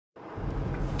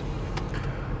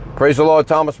Praise the Lord.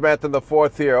 Thomas Manton the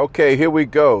fourth here. Okay, here we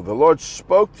go. The Lord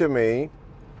spoke to me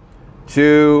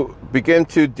to begin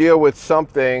to deal with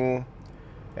something,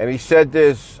 and he said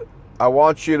this: I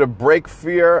want you to break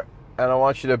fear and I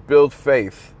want you to build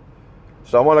faith.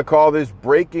 So I want to call this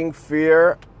Breaking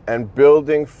Fear and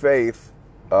Building Faith,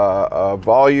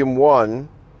 Volume 1.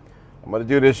 I'm going to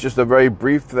do this just a very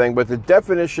brief thing, but the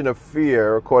definition of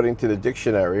fear, according to the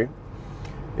dictionary,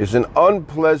 is an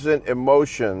unpleasant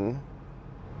emotion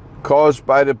caused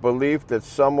by the belief that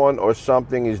someone or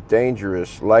something is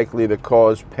dangerous, likely to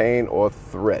cause pain or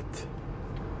threat.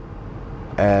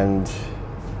 And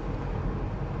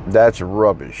that's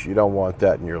rubbish. You don't want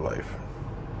that in your life.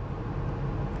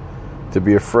 To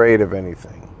be afraid of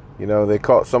anything. You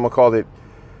know, someone called it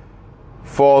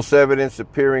false evidence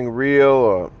appearing real,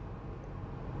 or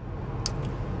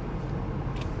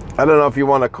I don't know if you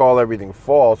want to call everything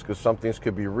false, because some things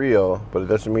could be real, but it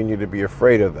doesn't mean you to be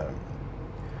afraid of them.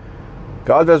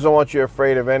 God doesn't want you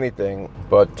afraid of anything,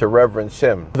 but to reverence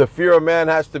Him. The fear of man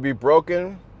has to be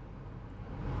broken.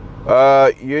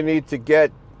 You need to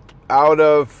get out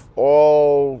of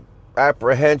all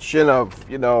apprehension of,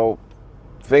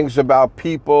 things about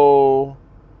people,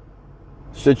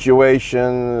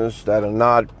 situations that are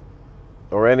not,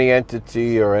 or any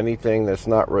entity or anything that's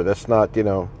not,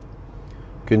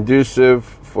 conducive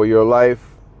for your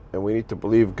life. And we need to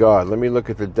believe God. Let me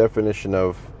look at the definition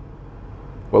of,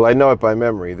 well, I know it by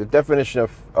memory. The definition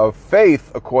of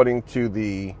faith, according to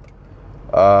the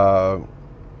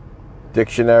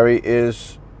dictionary,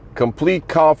 is complete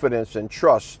confidence and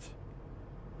trust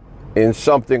in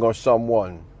something or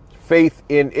someone. Faith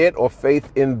in it or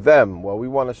faith in them. Well, we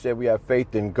want to say we have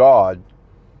faith in God.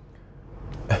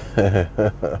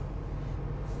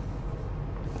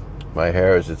 My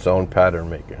hair is its own pattern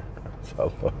maker.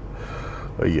 So,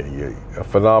 a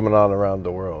phenomenon around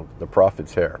the world. The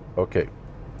prophet's hair. Okay.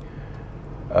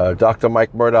 Dr.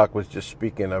 Mike Murdoch was just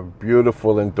speaking a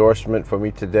beautiful endorsement for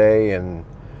me today and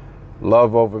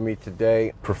love over me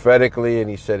today prophetically. And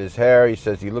he said he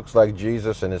says he looks like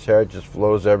Jesus and his hair just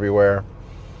flows everywhere.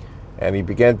 And he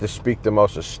began to speak the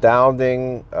most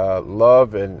astounding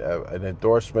love and an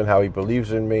endorsement, how he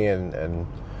believes in me and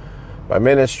my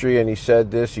ministry. And he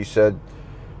said this, he said,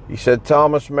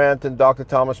 Thomas Manton, Dr.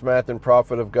 Thomas Manton,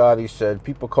 prophet of God, he said,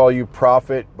 people call you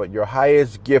prophet, but your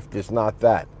highest gift is not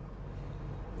that.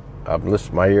 I'm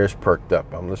listening, my ears perked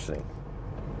up, I'm listening.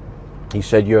 He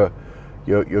said, your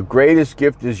greatest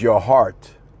gift is your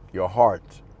heart, your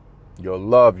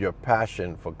love, your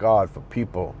passion for God, for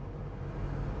people.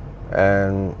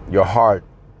 And your heart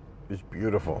is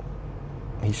beautiful.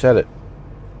 He said it.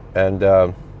 And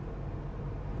I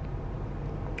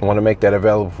want to make that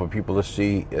available for people to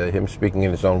see him speaking in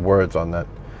his own words on that.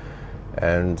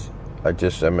 And I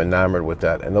just am enamored with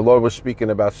that. And the Lord was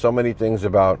speaking about so many things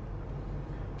about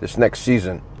this next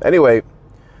season. Anyway,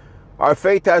 our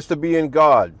faith has to be in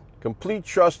God. Complete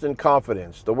trust and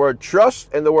confidence. The word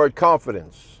trust and the word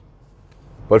confidence.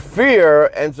 But fear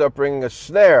ends up bringing a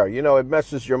snare. It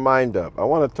messes your mind up. I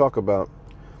wanted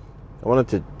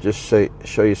to just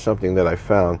show you something that I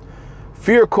found.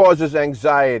 Fear causes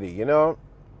anxiety,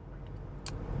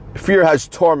 Fear has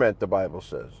torment, the Bible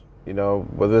says.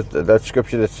 Whether that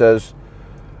scripture that says,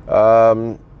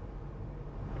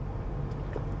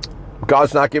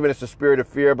 God's not giving us a spirit of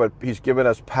fear, but He's given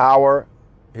us power,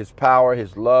 His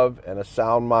love, and a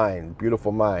sound mind,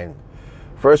 beautiful mind.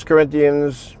 1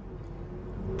 Corinthians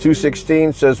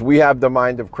 2:16 says, we have the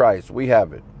mind of Christ. We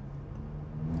have it.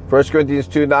 1 Corinthians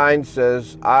 2:9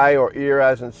 says, eye or ear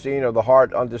hasn't seen or the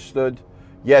heart understood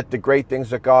yet the great things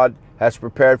that God has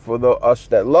prepared for us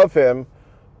that love Him,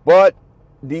 but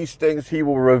these things He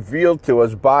will reveal to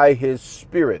us by His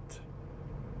Spirit.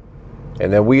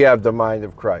 And then we have the mind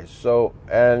of Christ. So,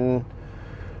 and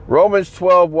Romans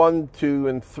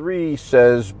 12:1-3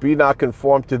 says, be not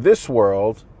conformed to this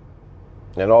world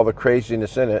and all the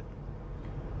craziness in it,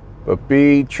 but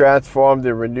be transformed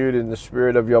and renewed in the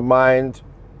spirit of your mind.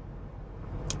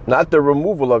 Not the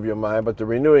removal of your mind, but the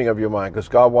renewing of your mind, because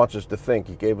God wants us to think.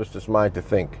 He gave us this mind to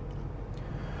think.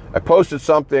 I posted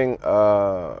something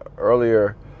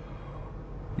earlier.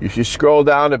 You should scroll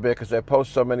down a bit, because I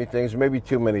post so many things, maybe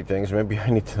too many things. Maybe I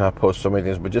need to not post so many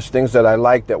things, but just things that I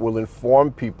like that will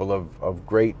inform people of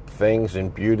great things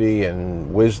and beauty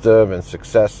and wisdom and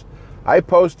success. I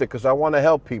post it because I want to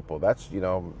help people. That's,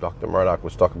 Dr. Murdoch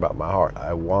was talking about my heart.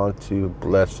 I want to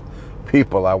bless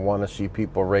people. I want to see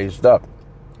people raised up.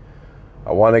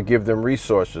 I want to give them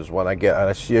resources. When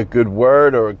I see a good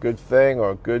word or a good thing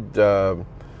or a good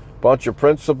bunch of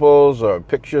principles or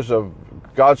pictures of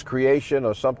God's creation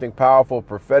or something powerful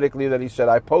prophetically that He said,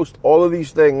 I post all of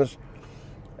these things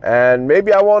And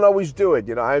maybe I won't always do it.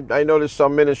 You know, I notice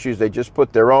some ministries, they just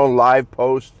put their own live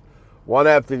post, one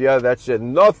after the other. That's it.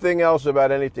 Nothing else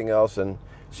about anything else. And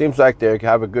it seems like they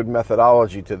have a good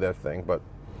methodology to their thing. But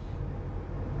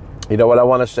you know what I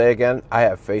want to say again? I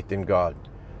have faith in God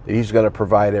that He's going to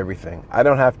provide everything. I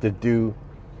don't have to do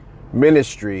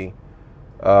ministry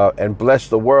and bless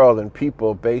the world and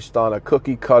people based on a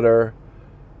cookie cutter,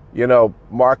 you know,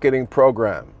 marketing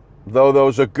program. Though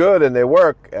those are good and they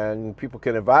work, and people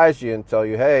can advise you and tell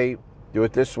you, hey, do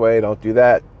it this way, don't do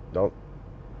that, don't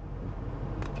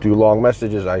do long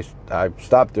messages. I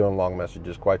stopped doing long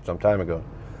messages quite some time ago.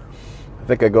 I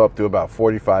think I go up to about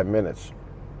 45 minutes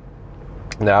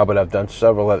now, but I've done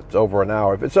several that's over an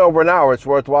hour. If it's over an hour, it's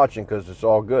worth watching because it's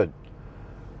all good.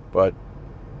 But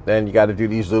then you got to do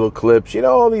these little clips. You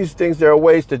know, all these things, there are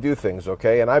ways to do things,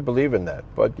 okay? And I believe in that.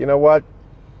 But you know what?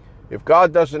 If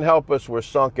God doesn't help us, we're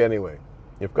sunk anyway.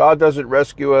 If God doesn't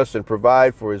rescue us and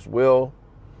provide for His will,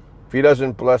 if He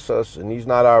doesn't bless us and He's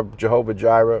not our Jehovah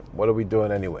Jireh, what are we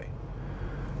doing anyway?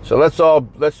 So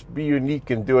let's be unique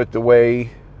and do it the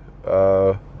way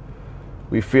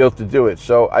we feel to do it.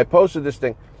 So I posted this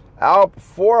thing,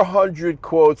 400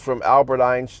 quotes from Albert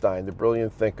Einstein, the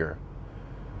brilliant thinker.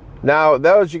 Now,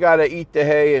 those you got to eat the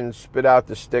hay and spit out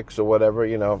the sticks or whatever,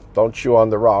 you know, don't chew on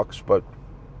the rocks, but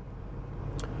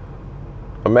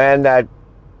a man that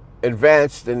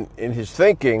advanced in his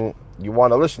thinking, you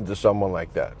want to listen to someone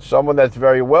like that. Someone that's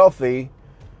very wealthy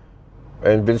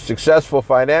and been successful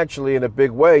financially in a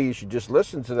big way, you should just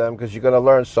listen to them because you're going to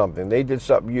learn something. They did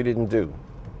something you didn't do.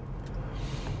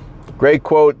 Great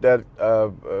quote that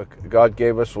God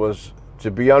gave us was, to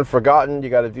be unforgotten,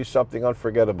 you got to do something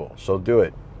unforgettable. So do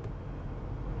it.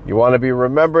 You want to be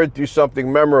remembered, do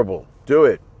something memorable. Do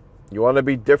it. You want to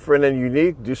be different and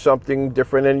unique? Do something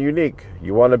different and unique.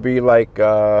 You want to be like,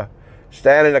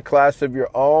 stand in a class of your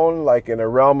own, like in a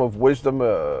realm of wisdom,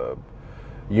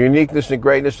 uniqueness and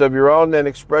greatness of your own, then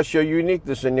express your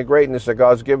uniqueness and your greatness that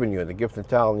God's given you and the gift and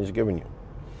talent He's given you.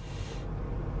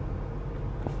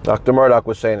 Dr. Murdoch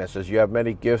was saying that, says you have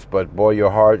many gifts, but boy,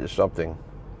 your heart is something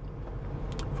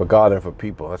for God and for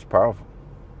people. That's powerful.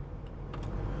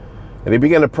 And he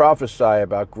began to prophesy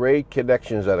about great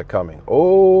connections that are coming.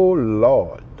 Oh,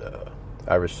 Lord,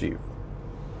 I receive.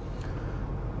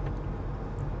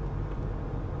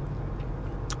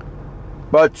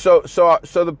 But so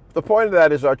the point of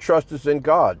that is our trust is in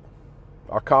God.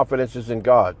 Our confidence is in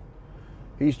God.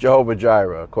 He's Jehovah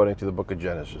Jireh, according to the book of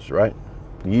Genesis, right?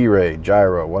 Yireh,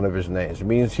 Jireh, one of His names. It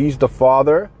means He's the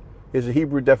Father. Is a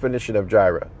Hebrew definition of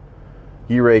Jireh.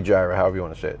 Yireh, Jireh, however you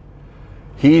want to say it.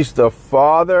 He's the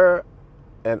Father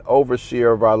and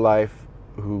overseer of our life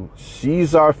who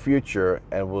sees our future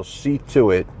and will see to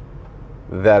it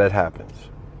that it happens.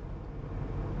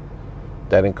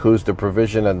 That includes the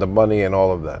provision and the money and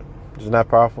all of that. Isn't that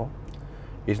powerful?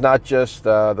 He's not just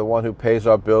the one who pays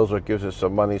our bills or gives us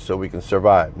some money so we can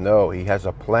survive. No, He has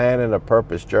a plan and a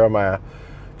purpose. Jeremiah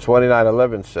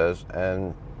 29:11 says,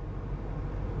 and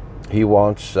He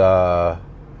wants to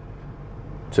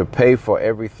pay for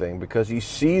everything because He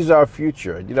sees our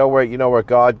future. You know where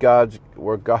God guides,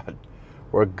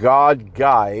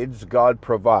 God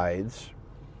provides,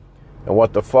 and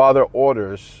what the Father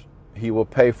orders, He will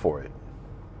pay for it.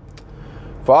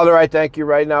 Father, I thank You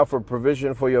right now for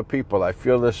provision for Your people. I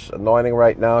feel this anointing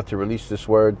right now to release this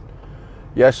word.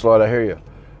 Yes, Lord, I hear You.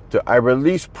 I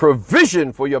release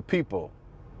provision for Your people,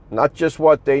 not just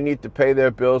what they need to pay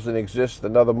their bills and exist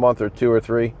another month or 2 or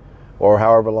 3 or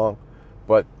however long,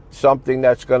 but something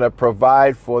that's going to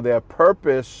provide for their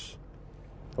purpose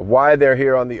of why they're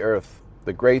here on the earth.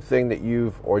 The great thing that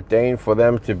You've ordained for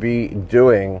them to be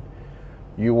doing.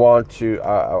 You want to,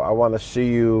 I want to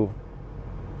see You.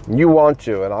 You want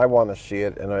to, and I want to see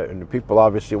it, and the people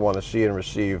obviously want to see and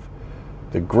receive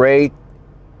the great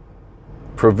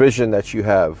provision that You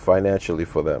have financially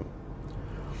for them.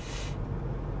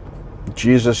 In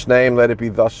Jesus' name, let it be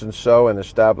thus and so, and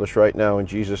established right now in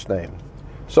Jesus' name.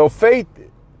 So faith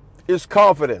is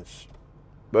confidence,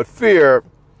 but fear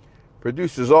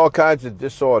produces all kinds of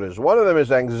disorders. One of them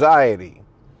is anxiety,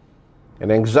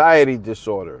 an anxiety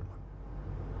disorder.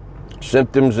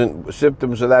 Symptoms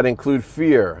of that include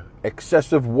fear,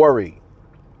 excessive worry,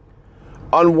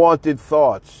 unwanted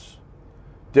thoughts,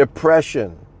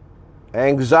 depression,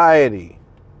 anxiety,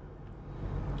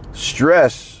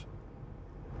 stress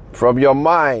from your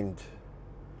mind.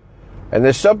 And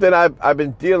there's something I've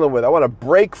been dealing with. I want to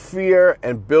break fear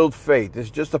and build faith. This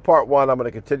is just a part one. I'm going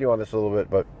to continue on this a little bit,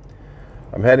 but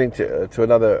I'm heading to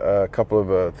another couple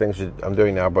of things that I'm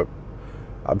doing now. But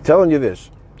I'm telling you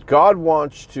this. God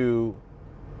wants to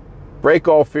break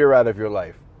all fear out of your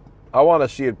life. I want to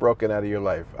see it broken out of your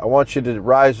life. I want you to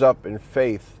rise up in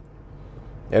faith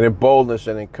and in boldness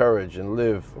and in courage and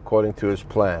live according to his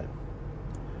plan.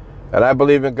 And I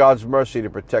believe in God's mercy to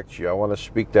protect you. I want to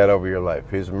speak that over your life.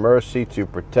 His mercy to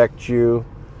protect you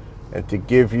and to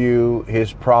give you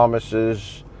his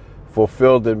promises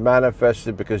fulfilled and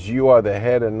manifested, because you are the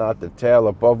head and not the tail,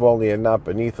 above only and not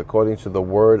beneath, according to the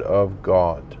word of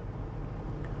God.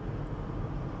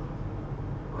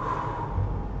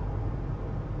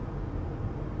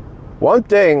 One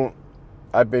thing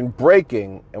I've been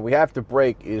breaking, and we have to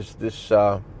break, is this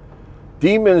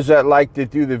demons that like to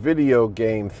do the video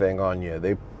game thing on you.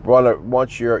 They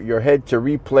want your head to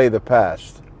replay the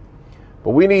past.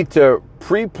 But we need to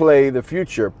pre-play the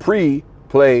future,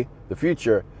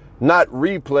 not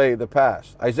replay the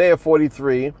past. Isaiah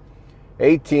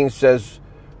 43:18 says,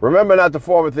 remember not the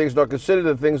former things, nor consider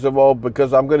the things of old,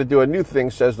 because I'm going to do a new thing,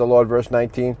 says the Lord, verse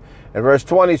 19. And verse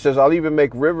 20 says, I'll even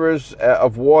make rivers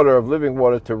of water, of living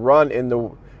water, to run in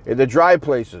the dry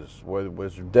places, where it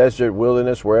was desert,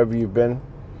 wilderness, wherever you've been.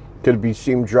 Could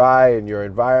seem dry in your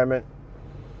environment.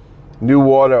 New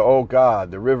water, oh God,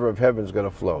 the river of heaven is going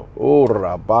to flow.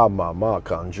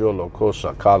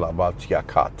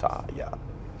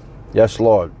 Yes,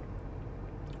 Lord.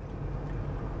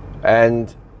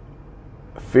 And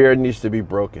fear needs to be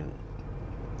broken.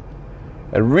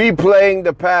 And replaying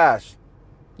the past,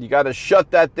 you got to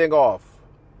shut that thing off.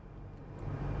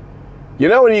 You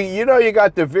know when you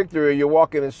got the victory, you're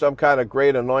walking in some kind of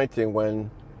great anointing when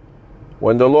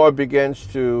the Lord begins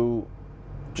to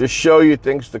just show you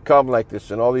things to come like this,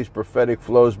 and all these prophetic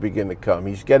flows begin to come.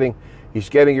 He's getting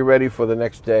you ready for the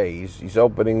next day. He's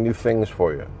opening new things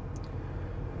for you.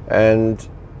 And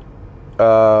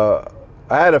I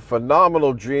had a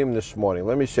phenomenal dream this morning.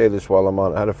 Let me say this while I'm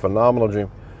on. I had a phenomenal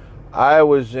dream. I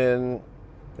was in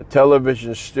a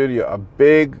television studio, a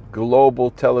big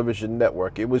global television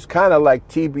network. It was kind of like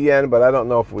TBN, but I don't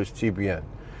know if it was TBN.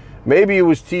 Maybe it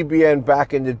was TBN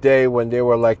back in the day when they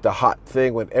were like the hot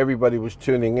thing, when everybody was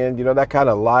tuning in, you know, that kind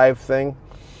of live thing.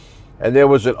 And there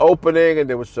was an opening, and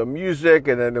there was some music,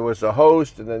 and then there was a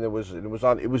host, and then it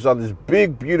was on this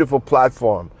big, beautiful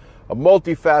platform, a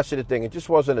multifaceted thing. It just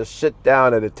wasn't a sit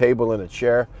down at a table in a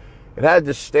chair. It had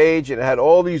the stage, and it had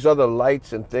all these other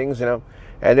lights and things, you know.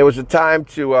 And there was a time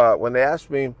to when they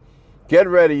asked me, get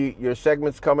ready, your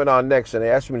segment's coming on next, and they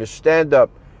asked me to stand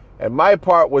up. And my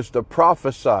part was to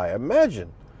prophesy.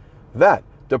 Imagine that,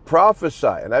 to prophesy.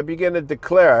 And I began to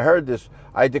declare, I heard this,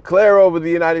 I declare over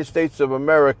the United States of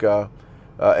America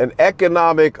an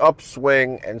economic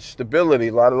upswing and stability.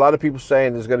 A lot of people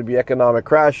saying there's going to be economic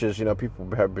crashes. You know, people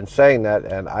have been saying that,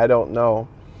 and I don't know.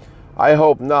 I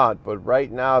hope not, but right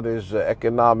now there's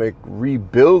economic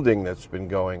rebuilding that's been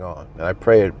going on. And I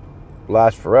pray it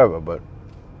lasts forever, but,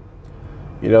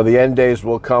 you know, the end days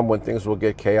will come when things will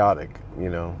get chaotic, you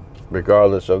know,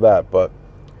 regardless of that. But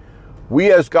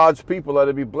we as God's people are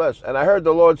to be blessed. And I heard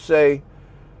the Lord say,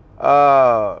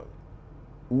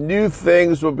 new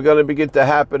things were going to begin to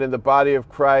happen in the body of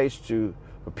Christ for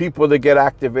people to get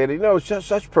activated. You know, it's just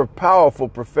such powerful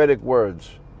prophetic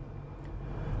words.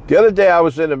 The other day I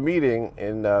was in a meeting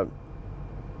in a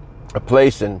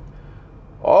place, and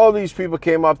all these people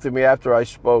came up to me after I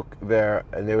spoke there,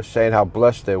 and they were saying how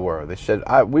blessed they were. They said,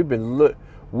 we've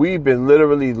been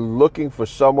literally looking for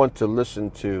someone to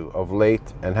listen to of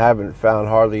late, and haven't found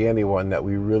hardly anyone that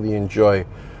we really enjoy,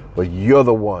 but you're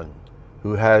the one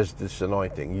who has this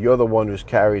anointing. You're the one who's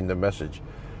carrying the message.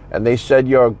 And they said,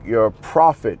 you're a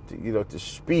prophet, you know, to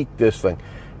speak this thing.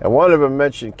 And one of them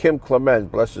mentioned Kim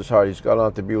Clement, bless his heart. He's gone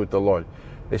on to be with the Lord.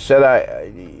 They said,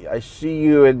 I see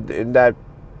you in that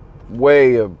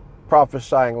way of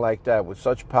prophesying like that with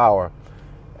such power.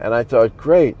 And I thought,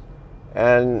 great.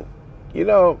 And, you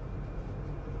know,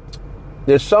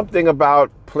 there's something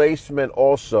about placement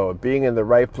also, being in the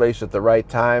right place at the right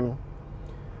time,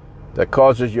 that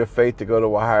causes your faith to go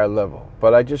to a higher level.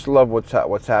 But I just love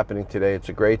what's happening today. It's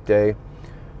a great day.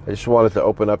 I just wanted to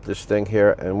open up this thing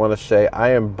here and want to say, I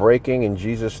am breaking in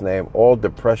Jesus' name all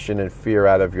depression and fear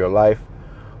out of your life.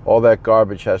 All that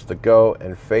garbage has to go,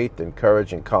 and faith and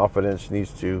courage and confidence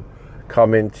needs to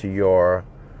come into your,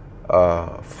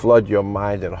 flood your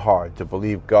mind and heart to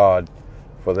believe God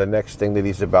for the next thing that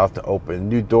he's about to open.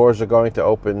 New doors are going to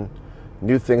open.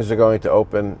 New things are going to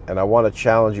open. And I want to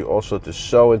challenge you also to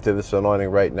sow into this anointing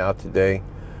right now today.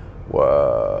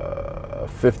 A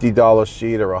 $50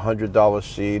 seed or $100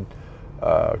 seed,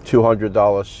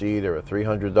 $200 seed or a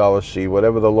 $300 seed,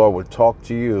 whatever the Lord would talk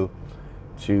to you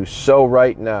to sow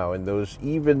right now in those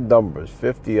even numbers,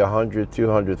 50, 100,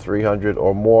 200, 300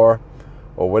 or more,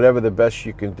 or whatever the best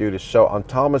you can do to sow on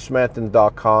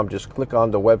thomasmanton.com. Just click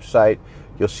on the website.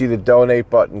 you'll see the donate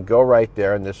button. Go right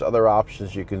there, and there's other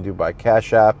options you can do by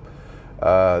Cash App.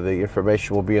 The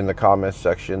information will be in the comments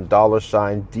section. $Dr.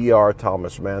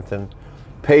 Thomas Manton.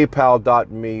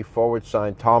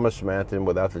 PayPal.me/Thomas Manton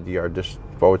without the DR, just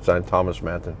 / Thomas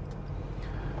Manton.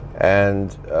 And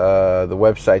the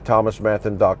website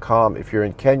thomasmanton.com. If you're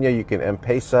in Kenya, you can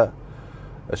M-Pesa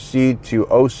a seed to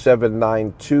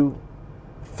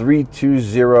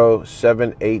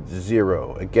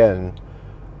 0792-320-780. Again,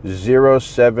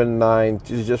 079,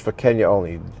 this is just for Kenya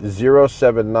only,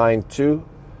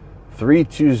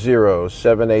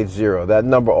 0792-320-780. That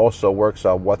number also works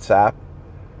on WhatsApp,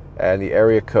 and the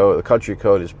area code, the country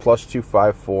code is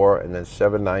 +254 and then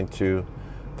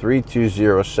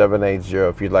 792-320-780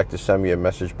 if you'd like to send me a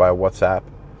message by WhatsApp.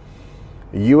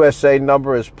 The USA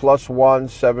number is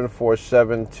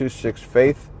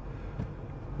 +1-747-26-FAITH,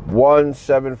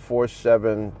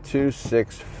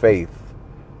 1-747-26-FAITH,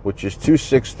 which is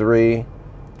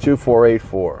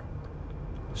 263-2484.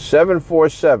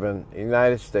 747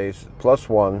 United States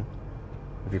 +1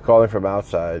 if you're calling from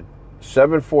outside.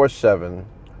 747,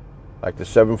 like the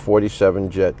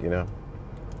 747 jet,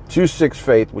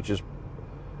 26-FAITH, which is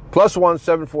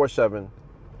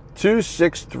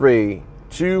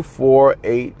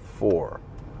 +1-747-263-2484.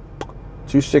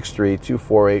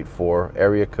 263-2484,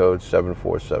 area code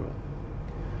 747.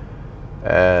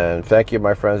 And thank you,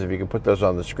 my friends. If you can put those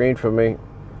on the screen for me,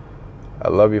 I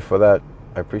love you for that.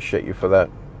 I appreciate you for that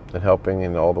and helping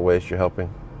in all the ways you're helping.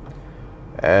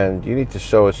 And you need to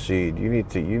sow a seed. You need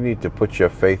to put your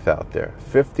faith out there.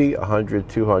 50, 100,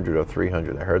 200, or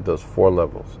 300. I heard those 4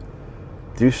 levels.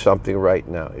 Do something right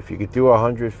now. If you could do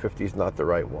 100, 50 is not the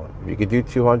right one. If you could do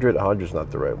 200, 100 is not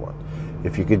the right one.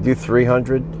 If you could do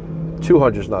 300,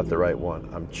 200 is not the right one.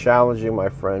 I'm challenging my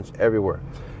friends everywhere.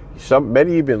 Many of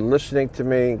you have been listening to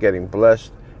me, getting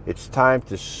blessed. It's time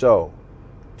to sow.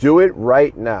 Do it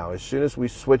right now. As soon as we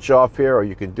switch off here, or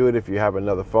you can do it if you have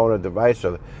another phone or device,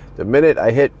 or the minute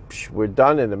I hit, we're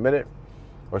done in a minute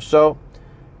or so,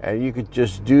 and you could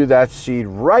just do that seed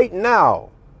right now.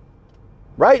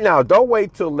 Right now. Don't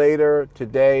wait till later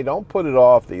today. Don't put it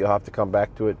off that you'll have to come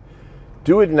back to it.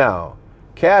 Do it now.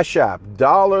 Cash App,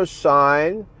 $Dr.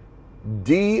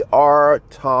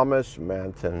 Thomas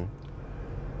Manton.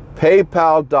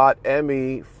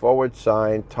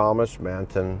 PayPal.me/Thomas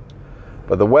Manton.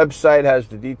 But the website has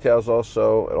the details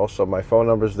also, and also my phone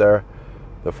number's there.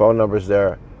 The phone number's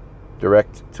there,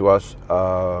 direct to us.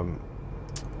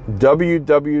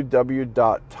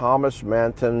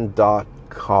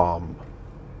 www.thomasmanton.com.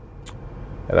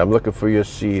 And I'm looking for your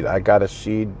seed. I got a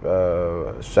seed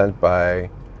sent by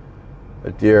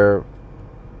a dear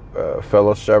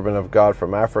fellow servant of God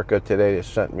from Africa today. They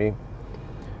sent me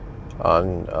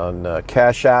on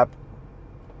Cash App.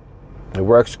 It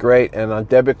works great, and on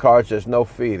debit cards there's no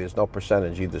fee, there's no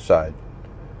percentage either side.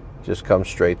 It just comes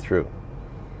straight through.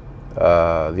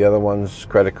 The other ones,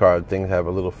 credit card things, have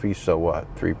a little fee, so what?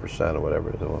 3% or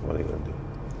whatever. What are you going to do?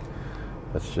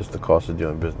 That's just the cost of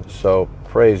doing business. So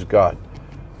praise God.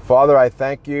 Father, I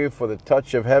thank you for the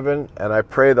touch of heaven, and I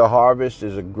pray the harvest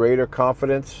is a greater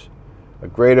confidence, a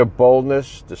greater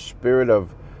boldness, the spirit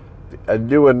of a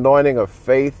new anointing of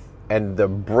faith, and the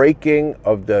breaking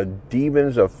of the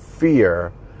demons of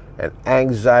fear and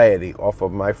anxiety off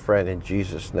of my friend in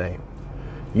Jesus' name.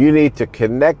 You need to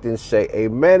connect and say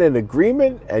amen in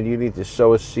agreement, and you need to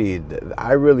sow a seed.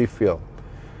 I really feel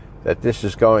that this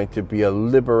is going to be a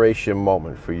liberation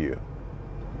moment for you.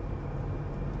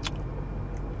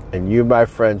 And you, my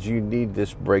friends, you need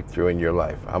this breakthrough in your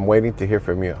life. I'm waiting to hear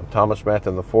from you. I'm Thomas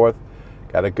Manton IV.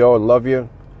 Got to go. I love you.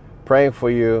 Praying for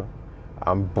you.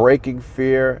 I'm breaking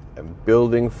fear and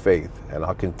building faith, and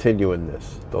I'll continue in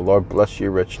this. The Lord bless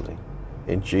you richly.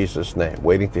 In Jesus' name.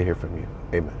 Waiting to hear from you.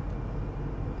 Amen.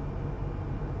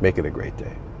 Make it a great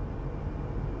day.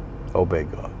 Obey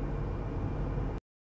God.